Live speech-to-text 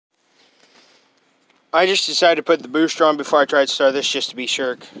I just decided to put the booster on before I tried to start this just to be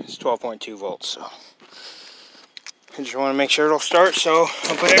sure. It's 12.2 volts, so I just want to make sure it'll start, so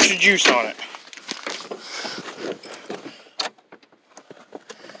I'll put extra juice on it.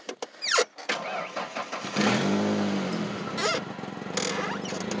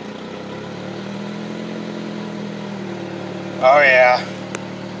 Oh yeah,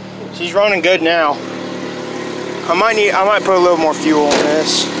 she's running good now. I might put a little more fuel in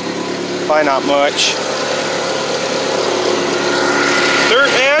this. Probably not much.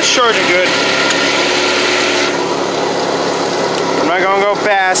 Yeah, it's charging good. I'm not gonna go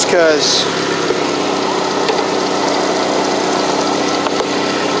fast because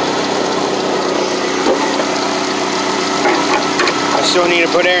I still need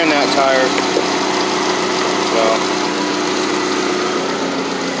to put air in that tire.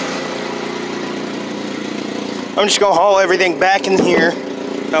 So I'm just gonna haul everything back in here.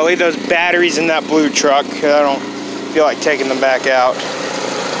 I'll leave those batteries in that blue truck because I don't feel like taking them back out.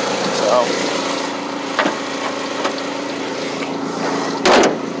 So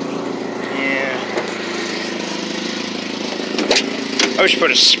yeah, I should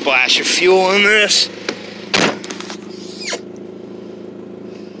put a splash of fuel in this.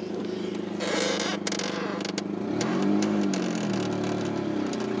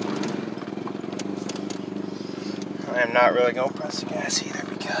 I am not really going to press the gas either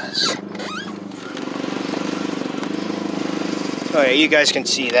because... Oh yeah, you guys can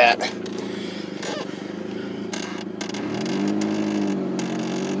see that.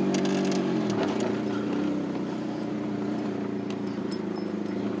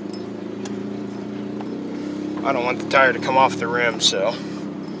 I don't want the tire to come off the rim, so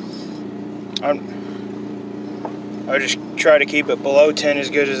I'll just try to keep it below 10 as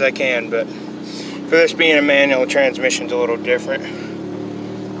good as I can, but for this being a manual, transmission's a little different.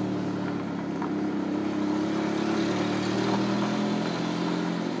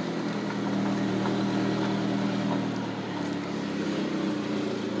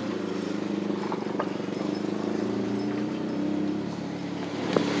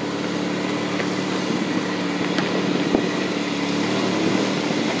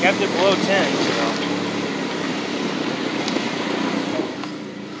 I kept it below 10, so.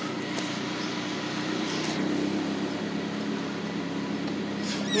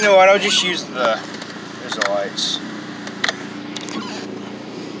 You know what, I'll just use there's the lights.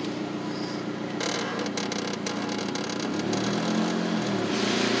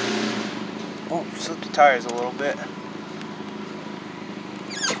 Oh, slipped the tires a little bit.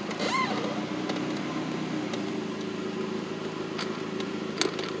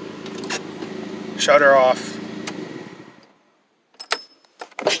 Shut her off.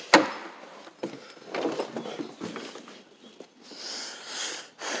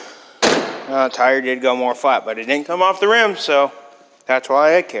 Tire did go more flat, but it didn't come off the rim, so that's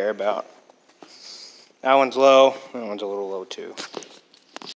why I care about. That one's low, that one's a little low too.